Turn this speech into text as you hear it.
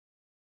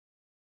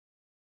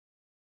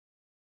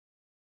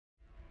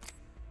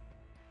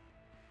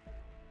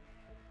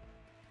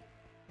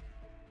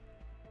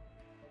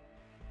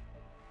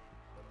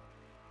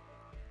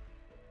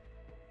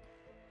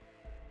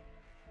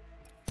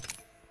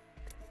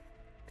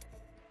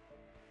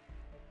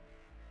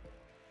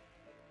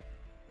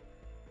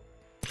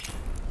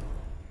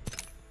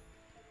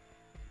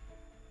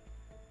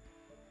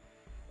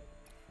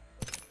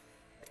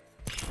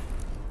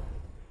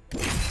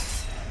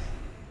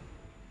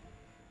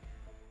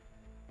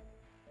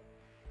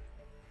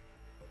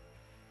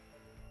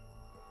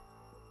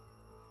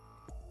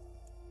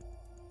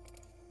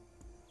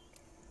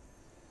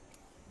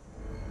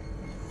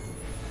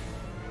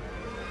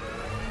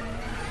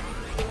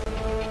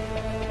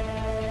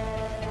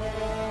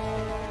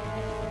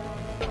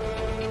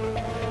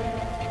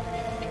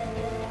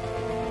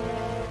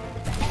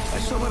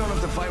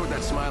fight with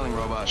that smiling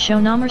robot?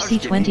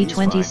 Shownomercy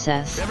 2020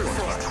 says,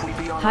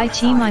 "Hi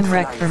team, I'm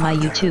Rec for my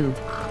YouTube.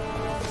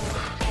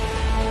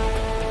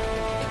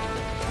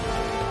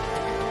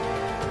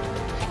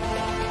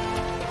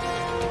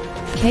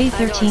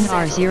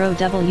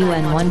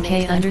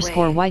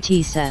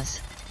 K13R0WN1K_YT says,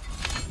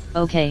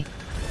 okay.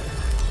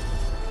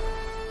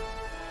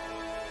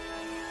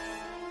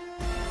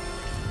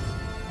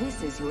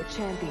 This is your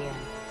champion.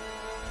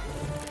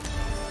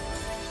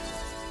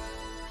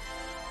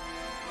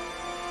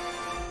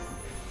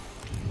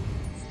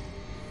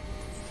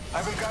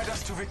 I will guide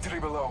us to victory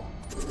below.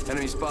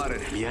 Enemy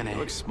spotted. Liane,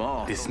 Looks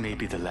small. this may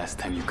be the last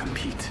time you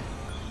compete.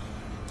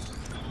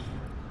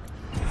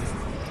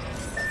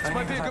 This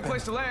might be a good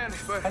place to land,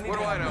 but what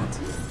do I know?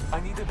 I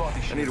need a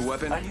body shield. I need a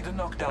weapon. I need a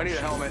knockdown I need a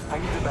shield. helmet. I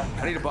need a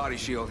backpack. I need a body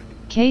shield.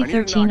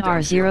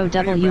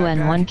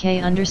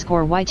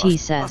 K13R0WN1K_YT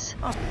says,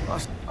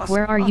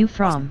 where are you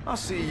from? I'll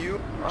see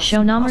you.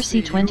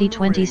 Shownomercy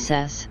 2020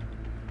 says,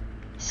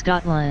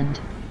 Scotland.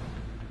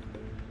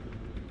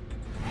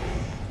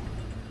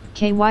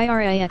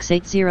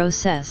 KYRAX80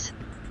 says,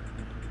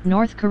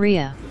 North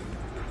Korea.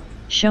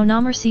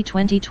 Shownomercy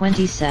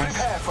 2020 says,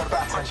 Prepare for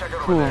battle.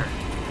 cool. Let's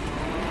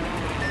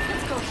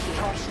go here.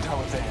 Charge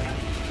tower there.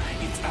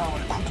 Its power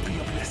could be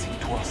a blessing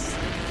to us.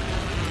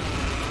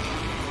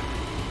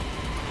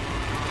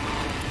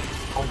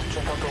 Going to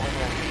check out over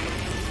there.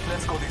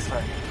 Let's go this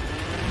way.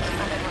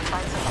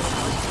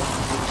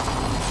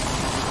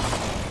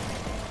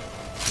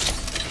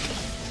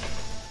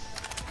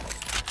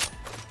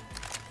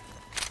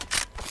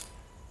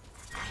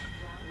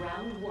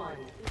 Round 1.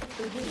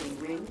 Beginning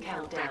ring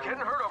countdown. Getting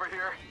hurt over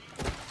here.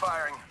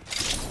 Firing.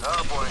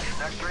 Oh boy,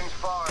 next ring's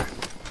far.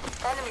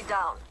 Enemy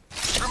down.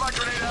 Threw my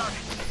grenade out.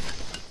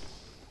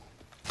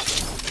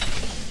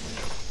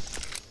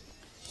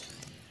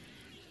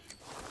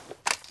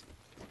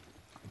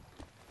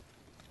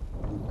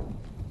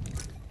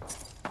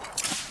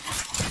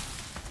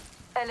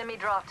 Enemy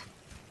dropped.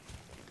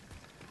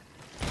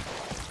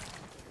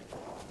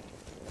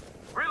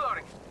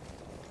 Reloading.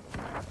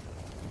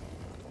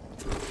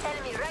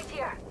 Enemy right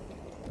here.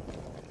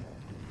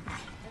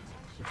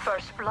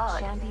 First blood.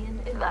 Champion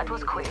That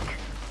was quick.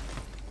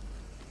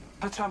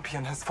 The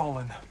champion has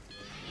fallen.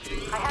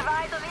 I have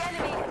eyes on the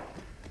enemy.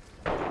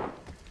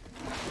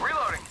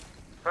 Reloading.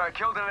 I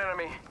killed an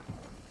enemy.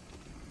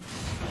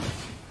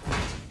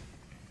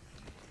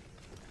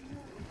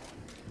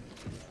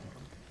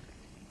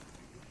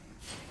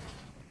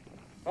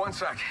 One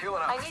sec,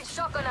 healing I up. need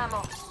shotgun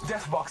ammo.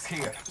 Death box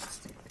here.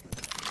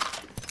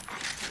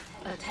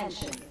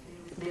 Attention.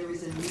 There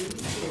is a new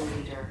kill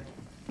leader.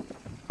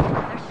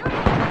 They're shooting.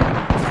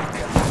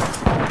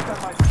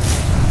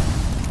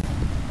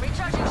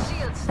 Recharging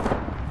shields.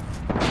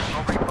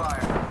 Opening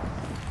fire.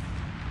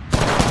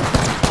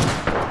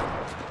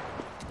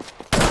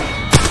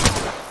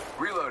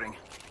 Reloading.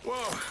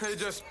 Whoa, they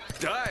just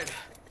died.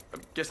 I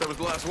guess that was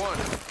the last one.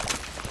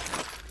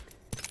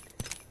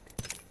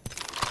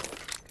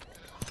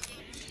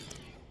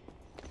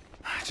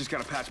 I just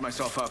gotta patch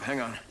myself up.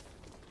 Hang on.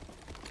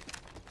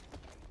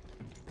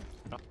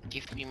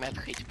 Give me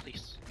medkit,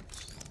 please.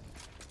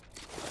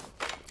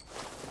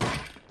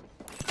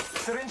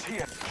 Syringe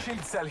here.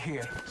 Shield cell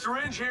here.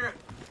 Syringe here.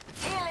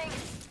 Healing.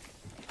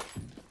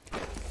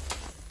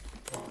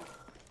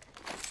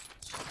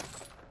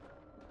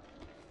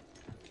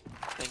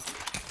 Thank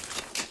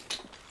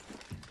you.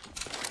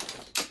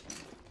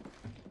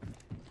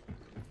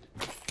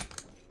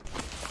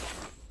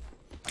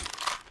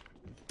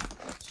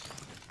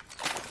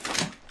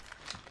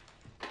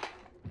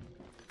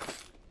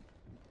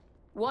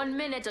 One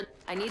minute.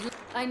 I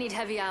need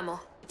heavy ammo.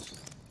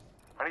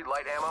 I need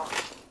light ammo.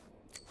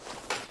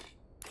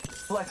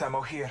 Light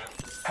ammo here.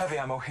 Heavy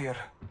ammo here.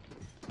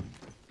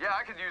 Yeah,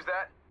 I could use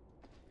that.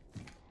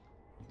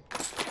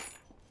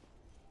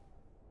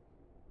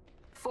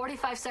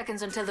 45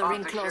 seconds until the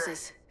ring Optics here.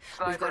 closes.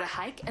 Sniper. We've got a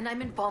hike and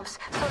I'm in bumps.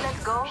 So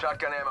let's go.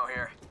 Shotgun ammo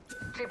here.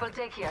 Triple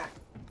take here.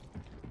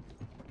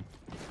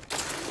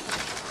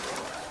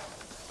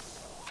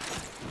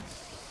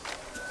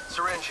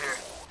 Syringe here.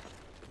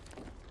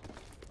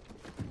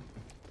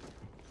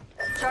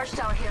 Charge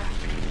tower here.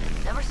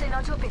 Never say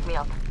no to a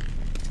pick-me-up.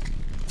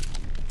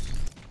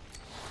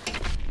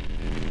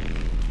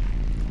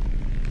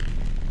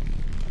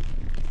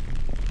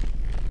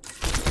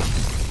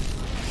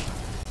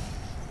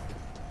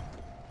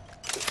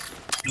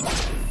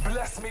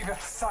 Bless me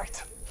with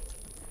sight.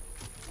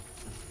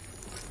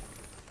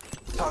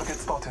 Target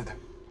spotted.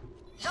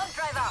 Jump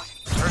drive out.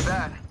 Heard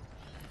that.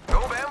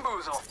 No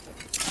bamboozle.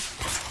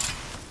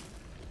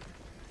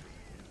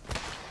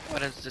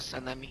 What is this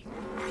enemy?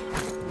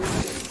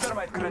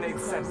 Thermite grenade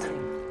sent.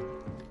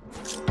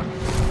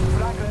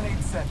 Frag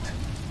grenade sent.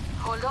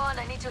 Hold on,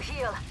 I need to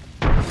heal.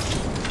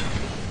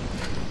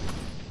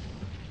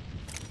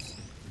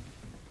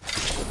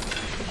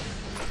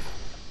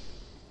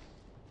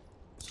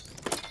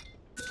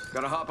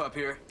 Gotta hop up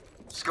here.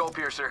 Skull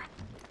piercer.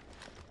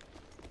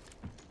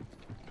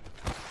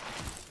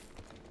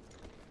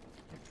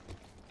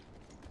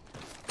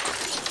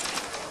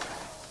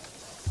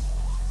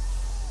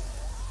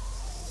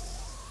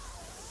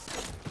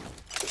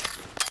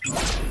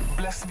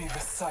 me the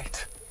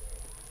sight.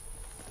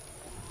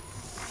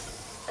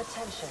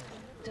 Attention.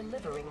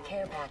 Delivering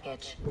care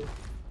package.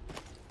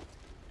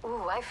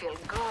 Ooh, I feel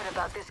good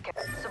about this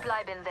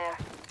supply bin there.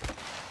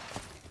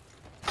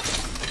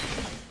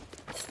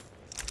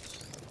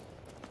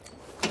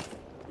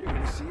 You're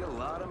gonna see a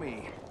lot of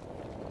me.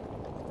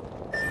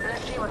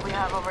 Let's see what we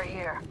have over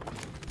here.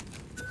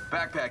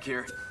 Backpack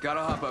here.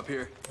 Gotta hop up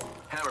here.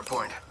 Hammer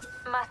point.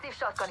 Massive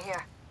shotgun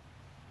here.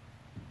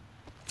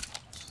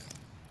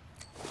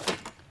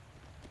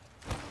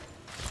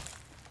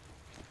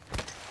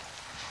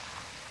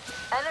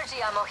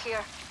 Energy ammo here.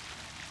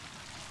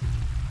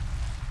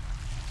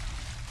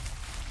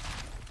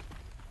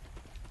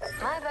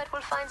 I bet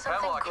we'll find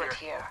something Hemlock good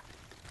here.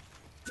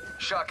 here.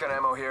 Shotgun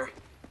ammo here.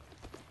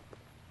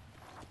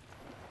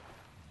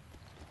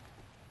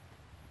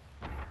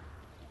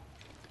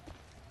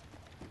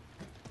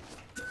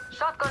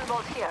 Shotgun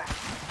bolt here.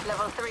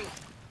 Level 3.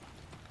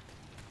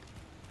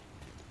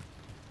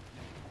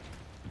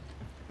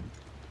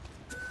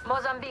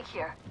 Mozambique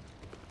here.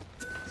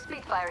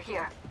 Spitfire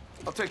here.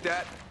 I'll take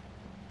that.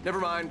 Never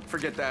mind,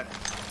 forget that.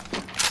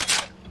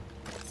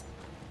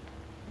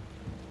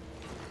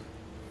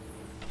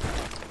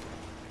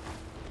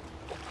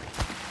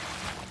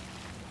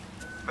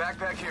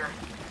 Backpack here.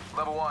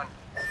 Level 1.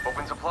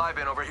 Open supply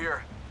bin over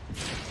here.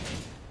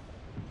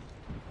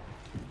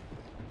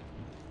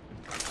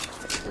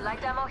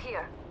 Light ammo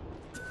here.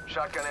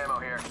 Shotgun ammo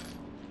here.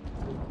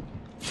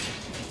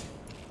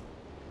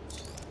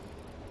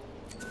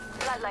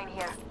 Flatline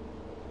here.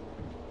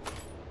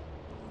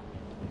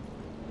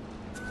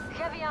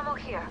 Heavy ammo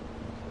here.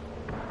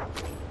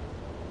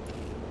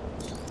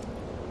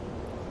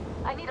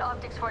 I need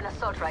optics for an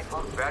assault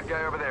rifle. Bad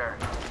guy over there.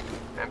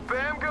 And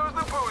bam goes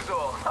the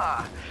boozle.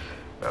 Ha!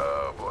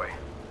 Oh boy.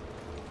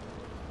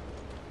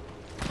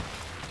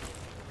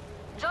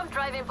 Jump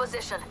drive in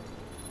position.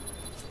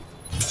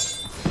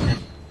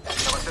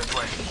 How about this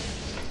way?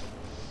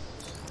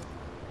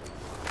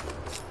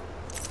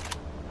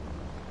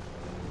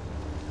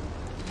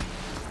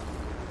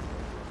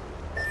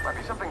 Might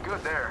be something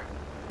good there.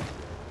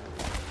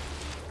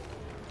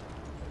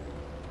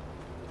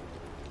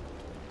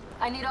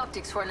 I need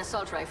optics for an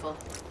assault rifle.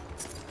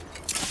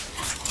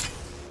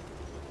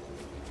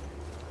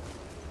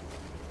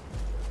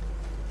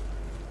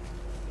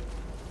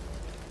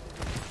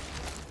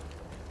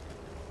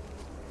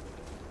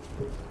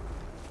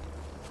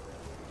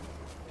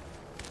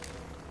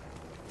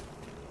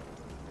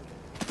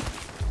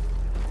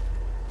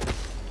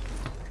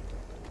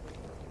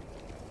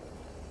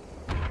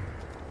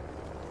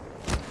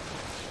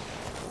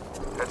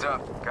 Heads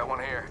up, got one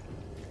here.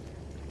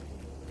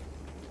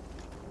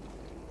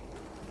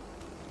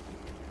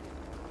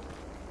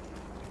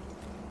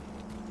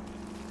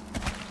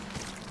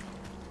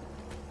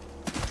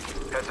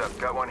 Heads up,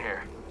 got one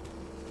here.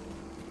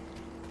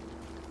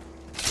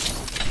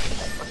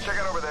 Let's check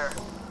it over there.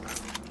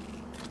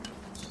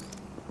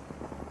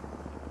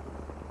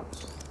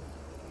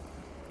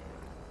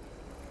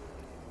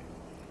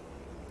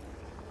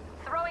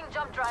 Throwing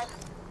jump drive.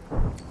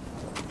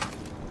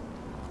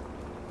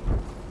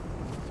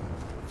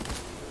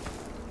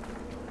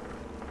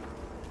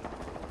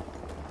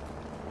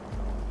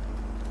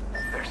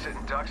 They're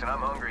sitting ducks and I'm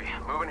hungry.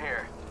 Moving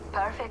here.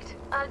 Perfect.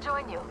 I'll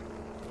join you.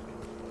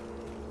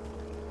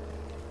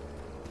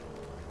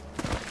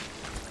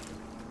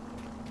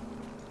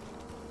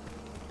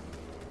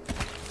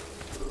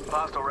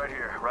 Hostile right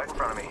here, right in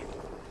front of me.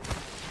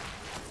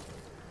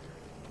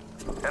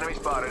 Enemy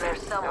spotted.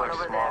 There's someone They look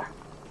over small. there.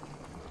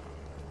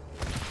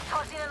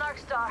 Tossing an arc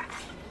star.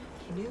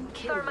 New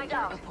kill Thermite leader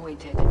out.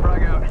 appointed.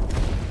 Frag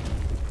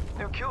out.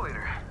 New kill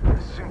leader.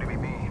 Soon to be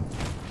me.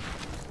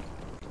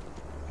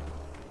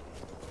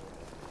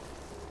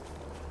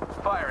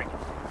 Firing.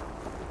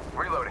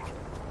 Reloading.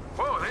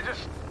 Whoa, they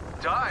just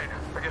died.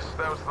 I guess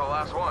that was the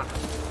last one.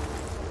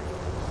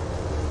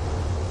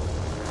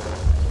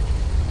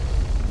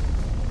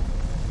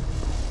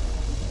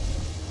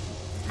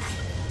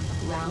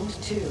 Round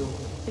 2.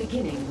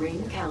 Beginning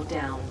ring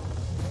countdown.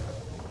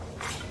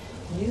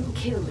 New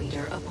kill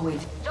leader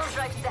appointed. Jump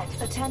drive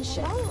set.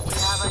 Attention. We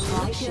have a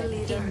Supply new ship kill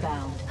leader.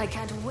 inbound. I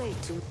can't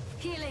wait to...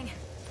 Healing.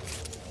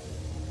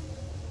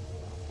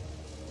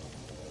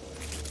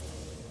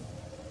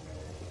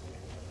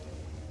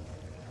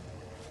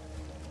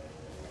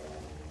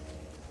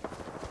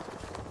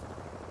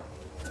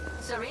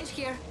 Syringe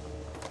here.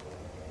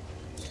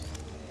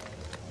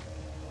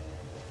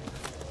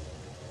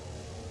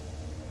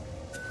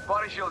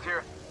 Body shield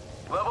here.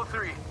 Level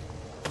 3.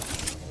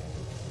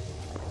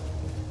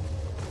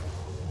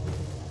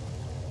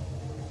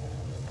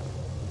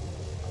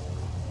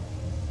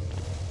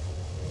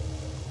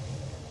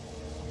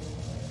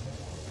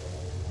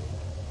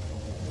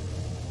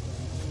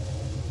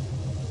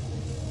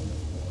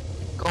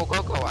 Go,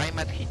 go, go. I'm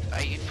at hit.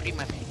 I free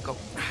med hit. Go.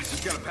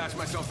 Just gotta patch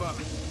myself up.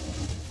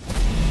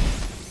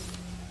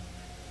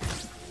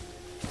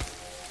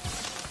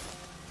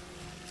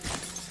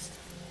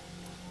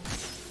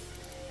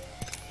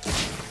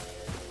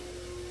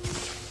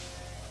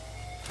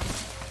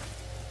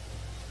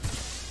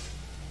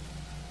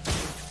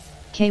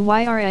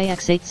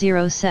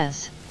 KYRAX80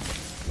 says.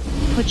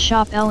 Put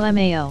shop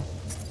LMAO.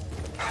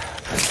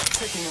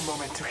 Taking a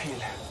moment to heal.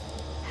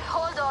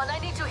 Hold on, I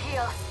need to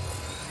heal.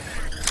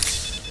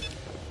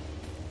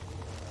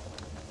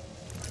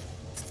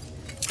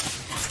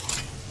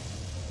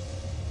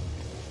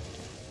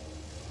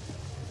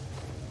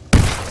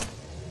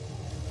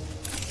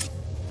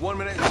 One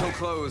minute until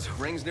close.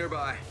 Rings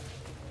nearby.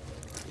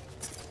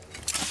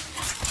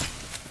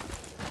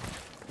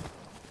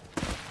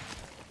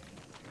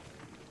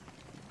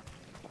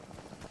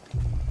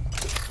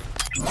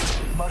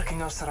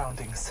 Marking our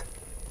surroundings.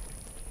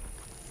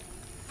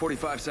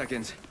 45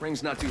 seconds.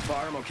 Ring's not too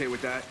far. I'm okay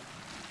with that.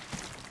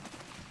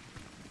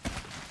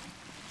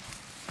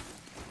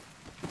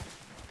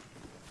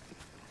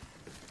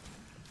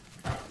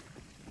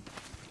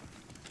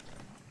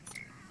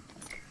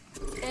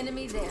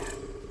 Enemy there.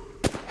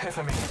 Half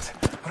a minute.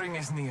 Ring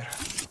is near.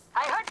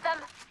 I heard them.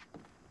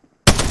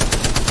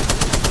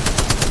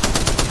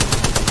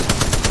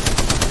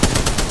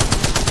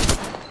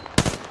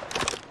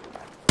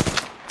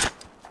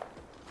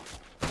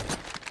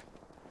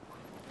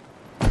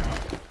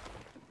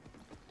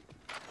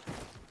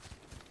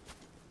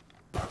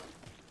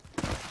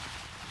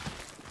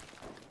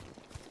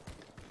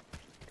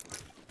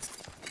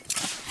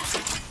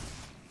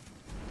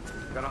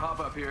 Gotta hop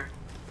up here.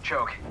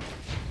 Choke.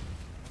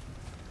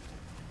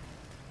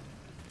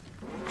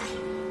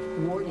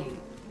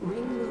 Warning.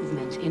 Ring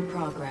movement in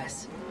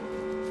progress.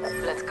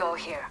 Let's go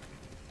here.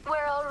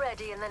 We're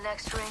already in the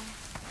next ring.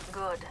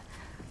 Good.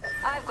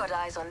 I've got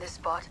eyes on this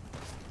spot.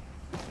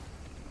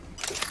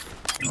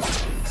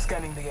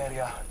 Scanning the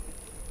area.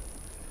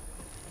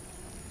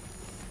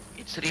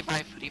 It's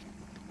revive.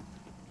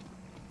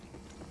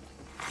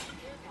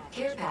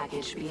 Care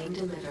package being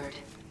delivered.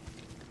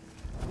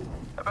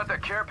 I bet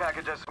that care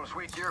package has some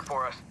sweet gear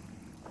for us.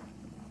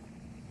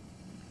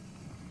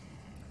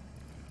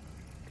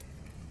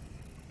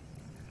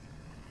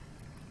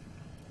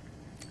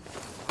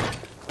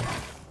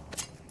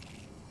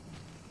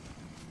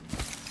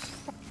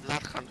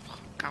 Larkan,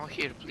 come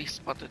here, please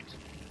spot it.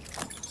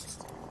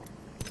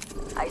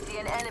 I see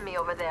an enemy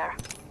over there.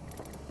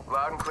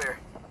 Loud and clear.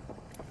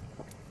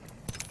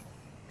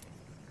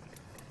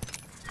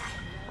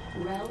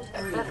 Round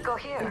 3. Let's go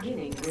here.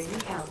 Beginning ring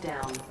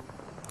countdown.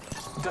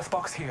 Death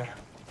box here.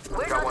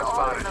 We're Got not one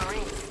all in spotted. the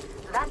ring.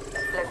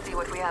 Let's see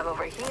what we have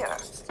over here.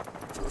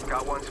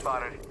 Got one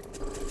spotted.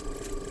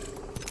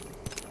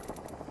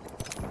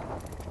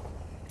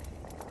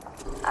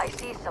 I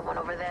see someone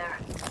over there.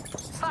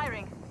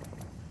 Firing.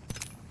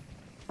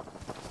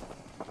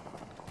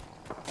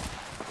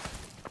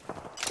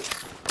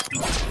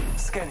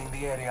 Scanning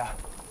the area.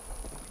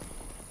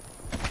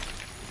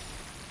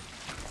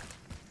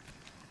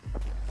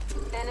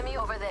 Enemy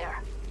over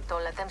there.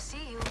 Don't let them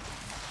see you.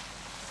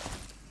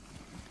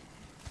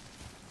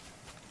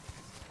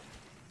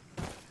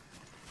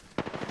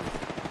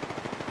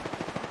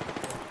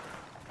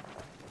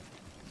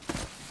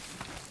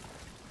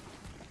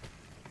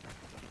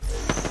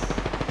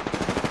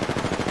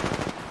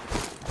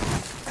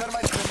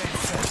 Thermite grenade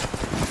set.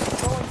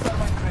 Throwing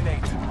thermite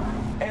grenade.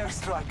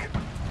 Airstrike.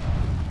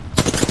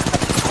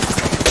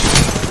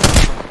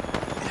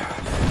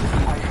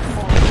 I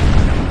fall.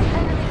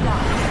 Enemy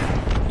down.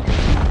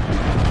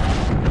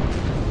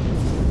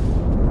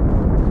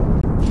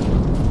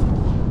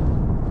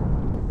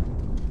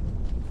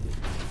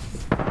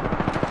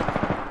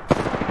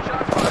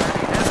 Shots fired.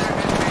 And there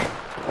hit me.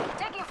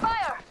 Taking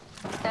fire.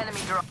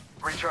 Enemy drop.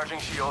 Recharging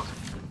shields.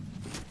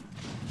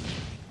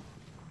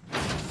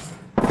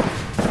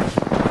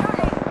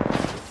 Shooting.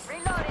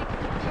 Reloading.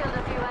 Killed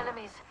a few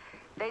enemies.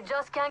 They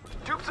just can't.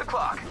 Troops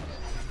o'clock.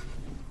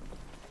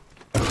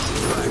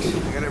 Relax.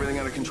 I got everything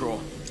under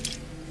control.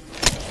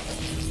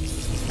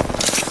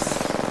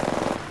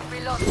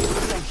 Reloading.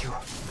 Thank you.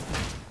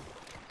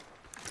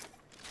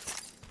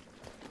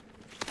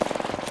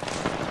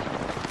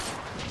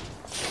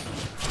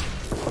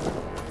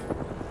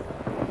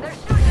 They're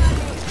shooting at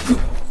me.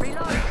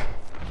 Reloading.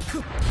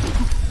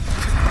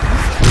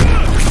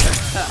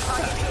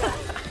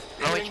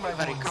 Low HP,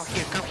 buddy.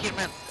 Come here,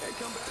 man.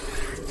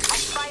 I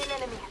spy an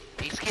enemy.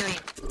 He's healing.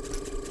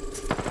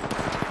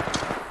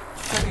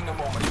 Taking a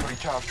moment to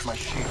recharge my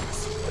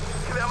shields.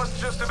 That must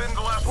just have been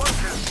the last one,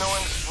 because no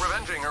one's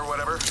revenging or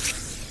whatever.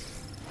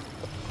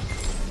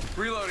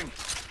 Reloading.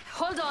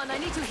 Hold on, I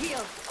need to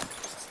heal.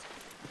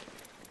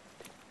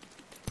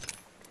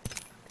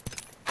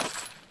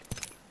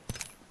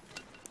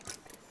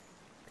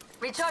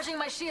 Recharging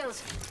my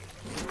shields.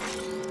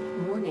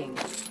 Warning.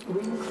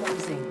 Ring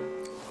closing.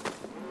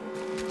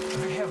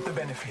 We have the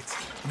benefits.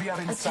 We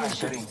are inside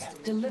the ring.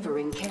 Attention.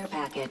 Delivering care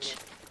package.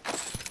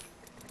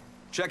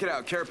 Check it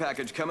out. Care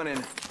package coming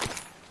in.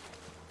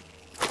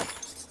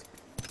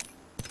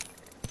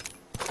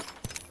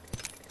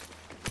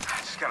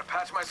 Just gotta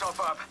patch myself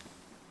up.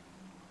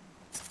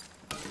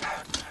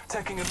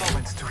 Taking a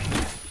moment to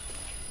heal.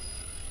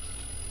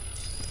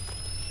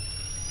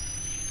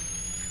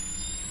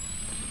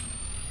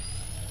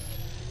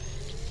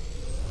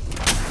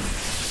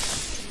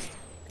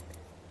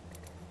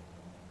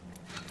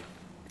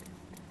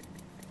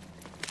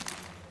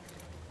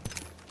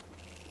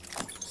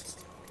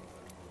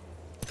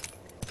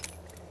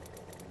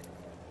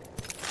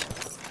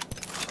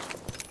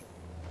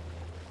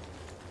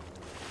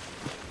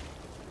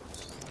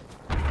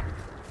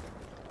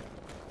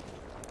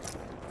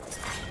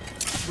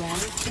 Round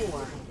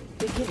 4.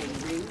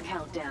 Beginning ring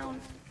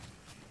countdown.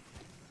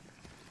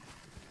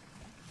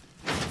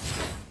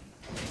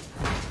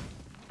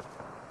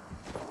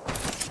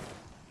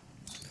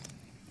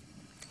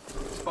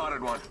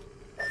 Spotted one.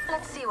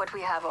 Let's see what we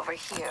have over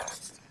here.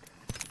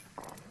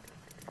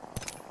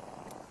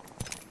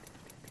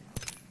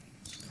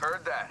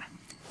 Heard that.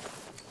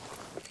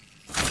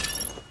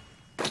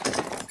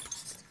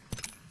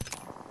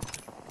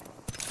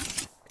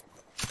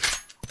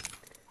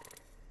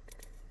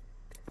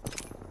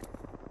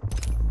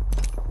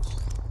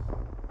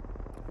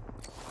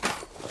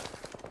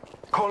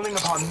 Calling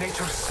upon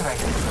nature's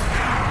strength.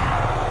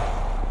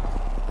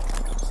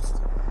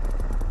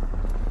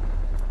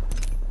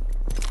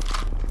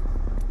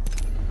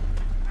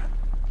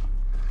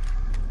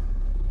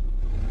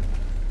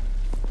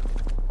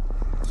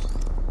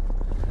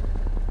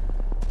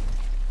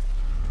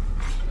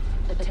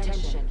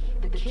 Attention.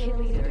 The kill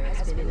leader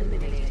has been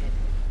eliminated.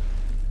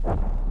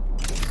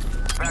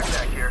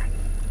 Backpack here.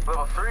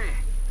 Level 3.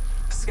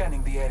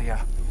 Scanning the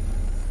area.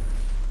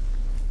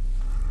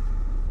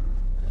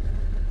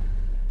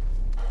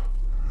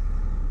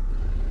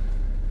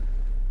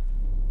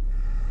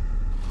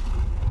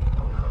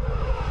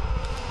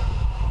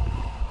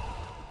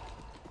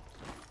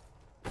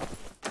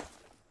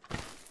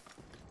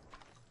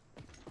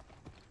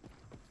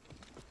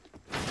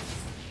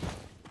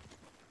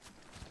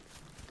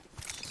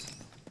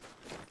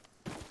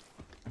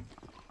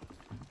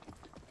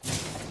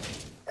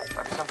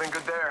 Might be something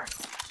good there.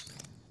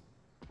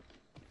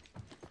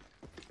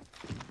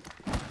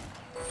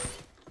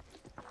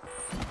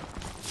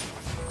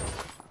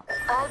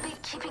 I'll be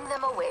keeping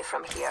them away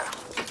from here.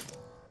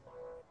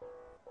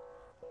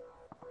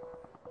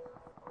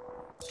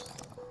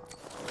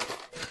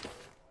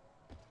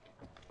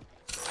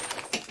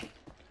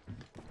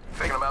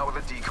 Taking them out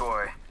with a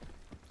decoy.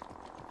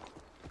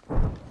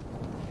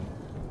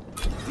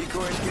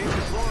 Decoy escape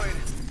deployed.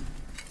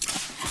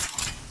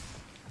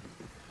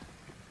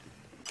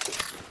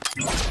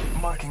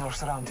 Marking our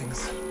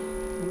surroundings.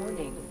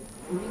 Warning.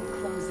 Ring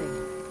closing.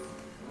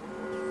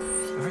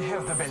 We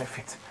have the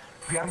benefit.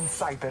 We are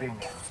inside the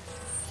ring.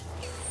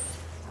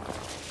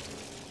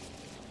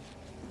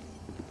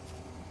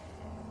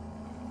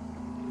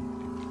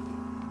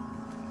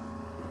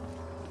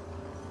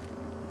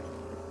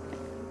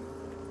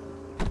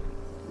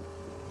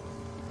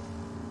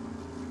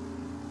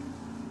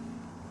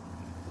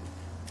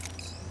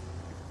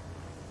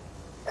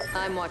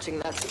 I'm watching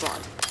that spot.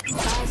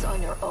 Eyes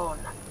on your own.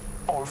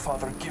 All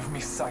Father, give me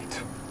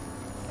sight.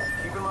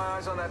 Keeping my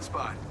eyes on that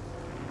spot.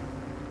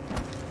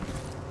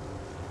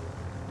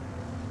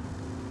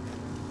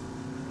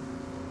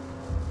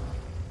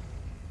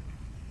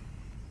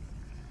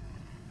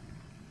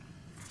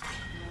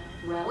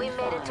 Round We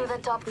made it to 5. the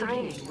top 3.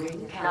 Beginning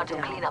ring Now to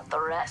countdown. clean up the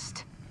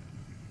rest.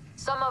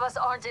 Some of us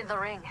aren't in the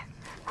ring.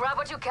 Grab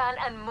what you can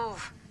and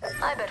move.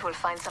 I bet we'll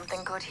find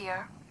something good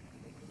here.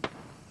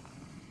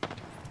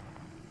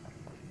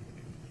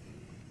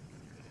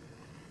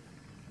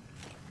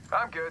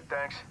 I'm good,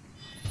 thanks.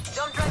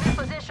 Don't drive your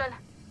position.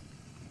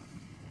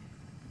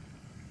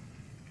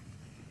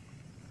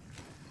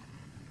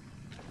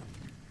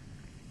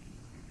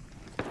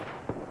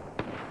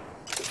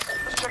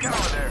 Let's check it out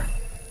over there.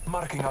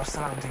 Marking our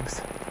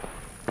surroundings.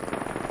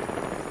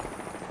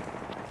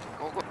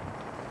 Go, go.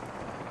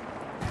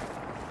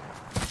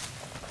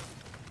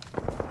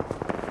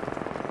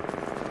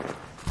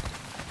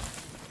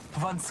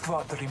 One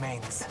squad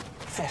remains.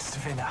 Fest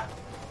winner.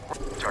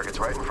 Target's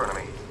right in front of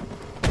me.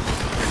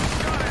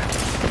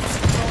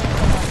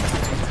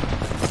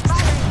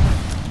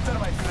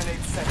 Thermite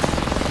grenade set.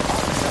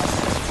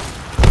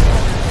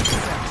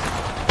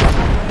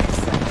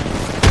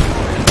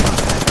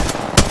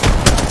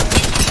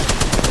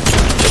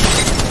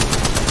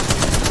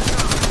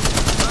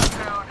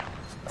 Down.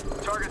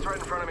 Target's right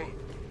in front of me.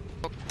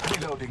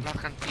 Reloading.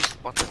 Knock and be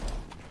spotted.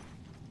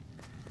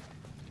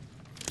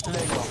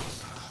 Lay low.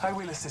 I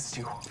will assist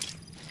you.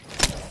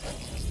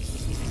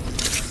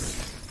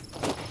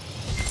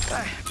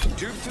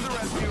 Tube to the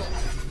rescue.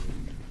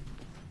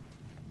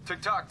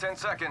 Tick-tock, 10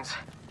 seconds.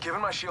 Giving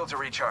my shields a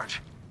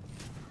recharge.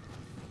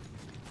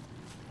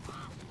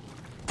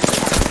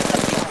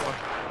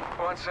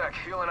 One sec,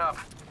 healing up.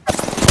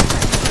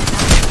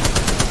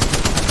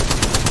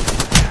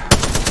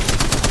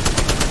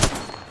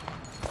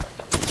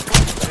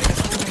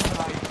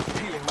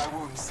 Healing my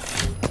wounds.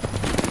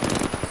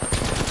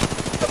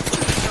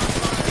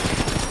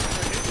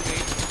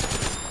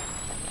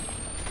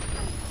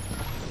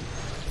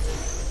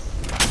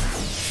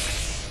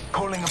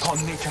 Calling upon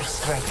nature's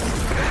strength.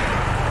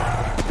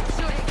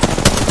 Shooting.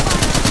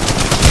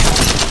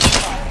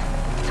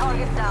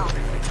 Target down.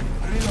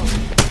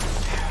 Reloading.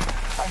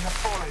 I have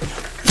fallen.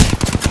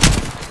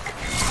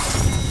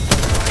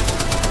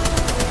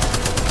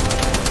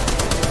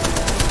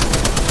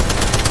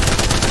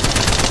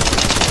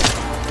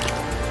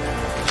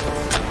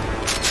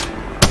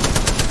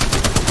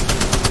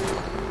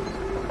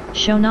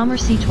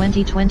 Shownamercy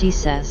 2020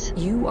 says.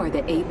 You are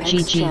the Apex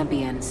GG.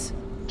 champions.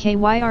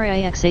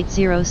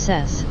 KYRAX80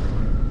 says.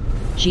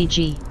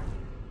 GG.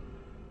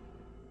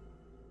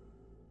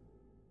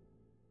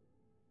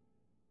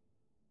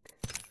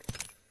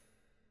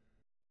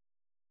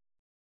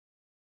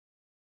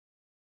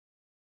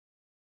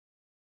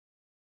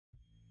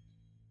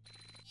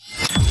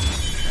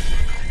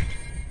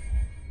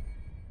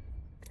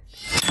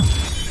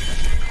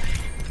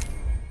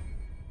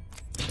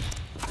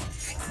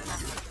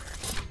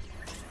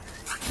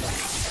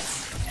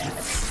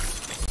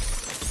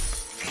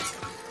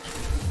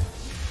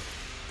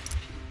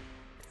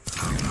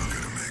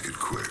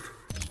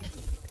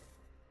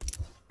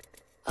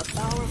 A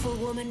powerful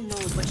woman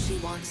knows what she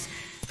wants.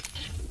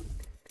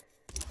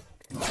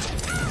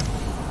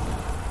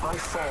 I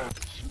fall.